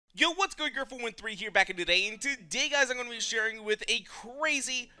Yo, what's good, Griffin13 here back in today, and today, guys, I'm going to be sharing with a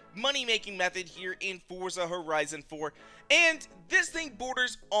crazy money-making method here in Forza Horizon 4, and this thing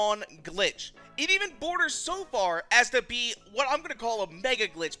borders on glitch. It even borders so far as to be what I'm going to call a mega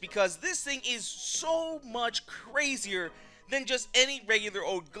glitch, because this thing is so much crazier than just any regular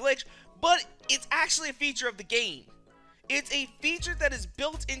old glitch, but it's actually a feature of the game. It's a feature that is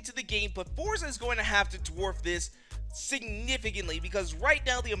built into the game, but Forza is going to have to dwarf this significantly, because right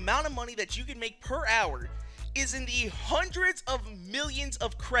now the amount of money that you can make per hour is in the hundreds of millions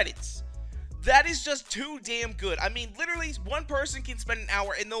of credits. That is just too damn good. I mean, literally, one person can spend an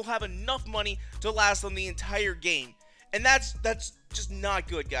hour and they'll have enough money to last them the entire game. And that's just not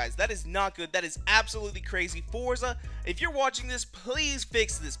good, guys. That is not good. That is absolutely crazy. Forza, if you're watching this, please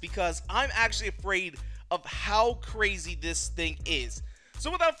fix this, because I'm actually afraid of how crazy this thing is.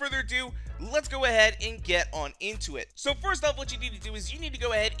 So without further ado, let's go ahead and get on into it. So first off, what you need to do is you need to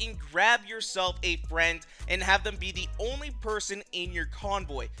go ahead and grab yourself a friend and have them be the only person in your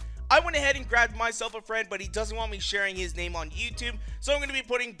convoy. I went ahead and grabbed myself a friend, but he doesn't want me sharing his name on YouTube, so I'm going to be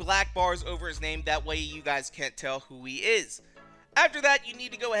putting black bars over his name. That way you guys can't tell who he is. After that, you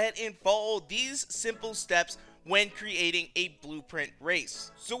need to go ahead and follow these simple steps when creating a blueprint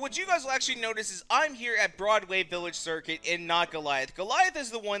race. So what you guys will actually notice is I'm here at Broadway Village Circuit and not Goliath. Goliath is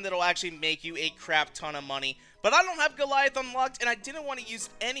the one that'll actually make you a crap ton of money, but I don't have Goliath unlocked, and I didn't want to use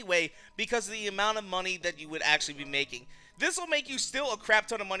it anyway because of the amount of money that you would actually be making. This will make you still a crap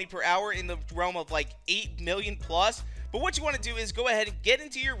ton of money per hour in the realm of like 8 million plus. But what you want to do is go ahead and get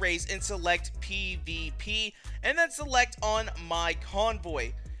into your race and select PVP, and then select on My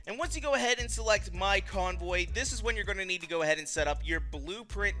Convoy. And once you go ahead and select My Convoy, this is when you're going to need to go ahead and set up your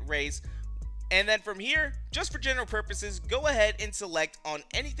blueprint race. And then from here, just for general purposes, go ahead and select on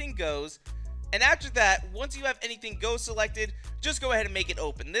Anything Goes. And after that, once you have Anything Goes selected, just go ahead and make it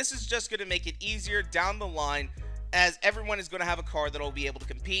open. This is just going to make it easier down the line, as everyone is going to have a car that will be able to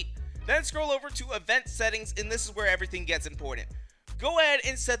compete. Then scroll over to Event Settings, and this is where everything gets important. Go ahead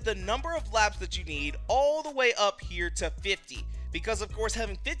and set the number of laps that you need all the way up here to 50. Because of course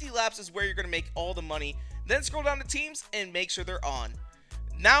having 50 laps is where you're going to make all the money. Then scroll down to teams and make sure they're on.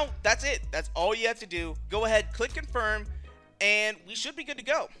 Now that's it. That's all you have to do. Go ahead, click confirm, and we should be good to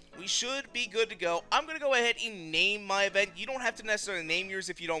go. We should be good to go. I'm going to go ahead and name my event. You don't have to necessarily name yours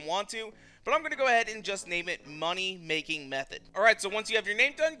if you don't want to, but I'm going to go ahead and just name it Money Making Method. Alright, so once you have your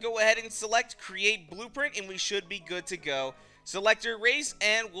name done, go ahead and select Create Blueprint, and we should be good to go. Select your race,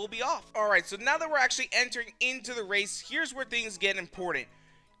 and we'll be off. Alright, so now that we're actually entering into the race, here's where things get important.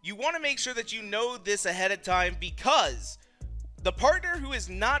 You want to make sure that you know this ahead of time, because the partner who is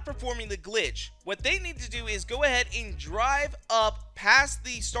not performing the glitch, what they need to do is go ahead and drive up past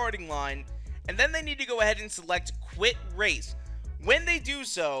the starting line, and then they need to go ahead and select Quit Race. When they do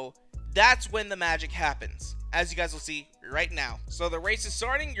so, that's when the magic happens, as you guys will see right now. So the race is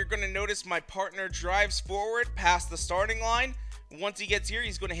starting. You're going to notice my partner drives forward past the starting line. Once he gets here,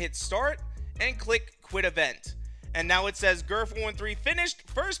 he's going to hit start and click quit event. And now it says Gurf13 finished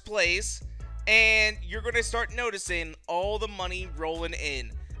first place, and you're going to start noticing all the money rolling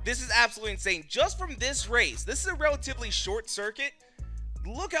in. This is absolutely insane. Just from this race, this is a relatively short circuit.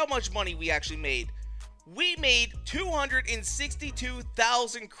 Look how much money we actually made. We made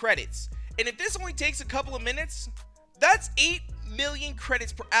 262,000 credits. And if this only takes a couple of minutes, that's 8 million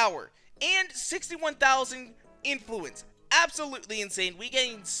credits per hour and 61,000 influence. Absolutely insane. We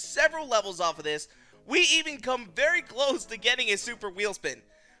gained several levels off of this. We even come very close to getting a super wheel spin.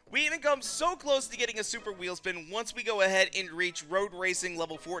 We even come so close to getting a super wheel spin once we go ahead and reach road racing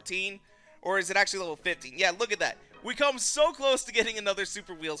level 14. Or is it actually level 15? Yeah, look at that. We come so close to getting another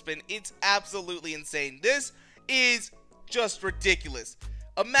super wheel spin. It's absolutely insane. This is just ridiculous.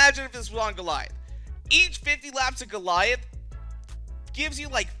 Imagine if this was on Goliath. Each 50 laps of Goliath gives you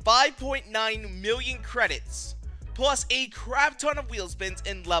like 5.9 million credits, plus a crap ton of wheel spins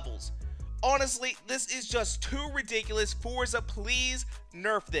and levels. Honestly, this is just too ridiculous. Forza, please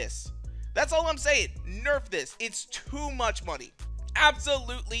nerf this. That's all I'm saying. Nerf this. It's too much money.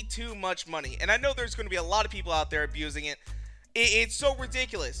 Absolutely too much money. And I know there's going to be a lot of people out there abusing it. It's so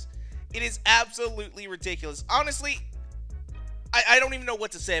ridiculous. It is absolutely ridiculous. Honestly, I don't even know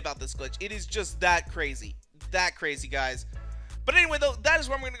what to say about this glitch. It is just that crazy. That crazy, guys. But anyway, though, that is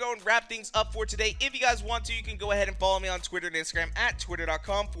where I'm going to go and wrap things up for today. If you guys want to, you can go ahead and follow me on Twitter and Instagram at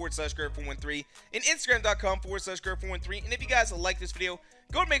twitter.com/Gurf413 and Instagram.com/Gurf413. And if you guys like this video,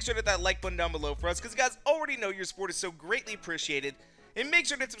 go and make sure to hit that like button down below for us, because you guys already know your support is so greatly appreciated. And make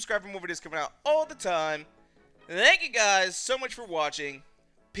sure to hit subscribe for more videos coming out all the time. Thank you guys so much for watching.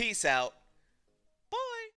 Peace out.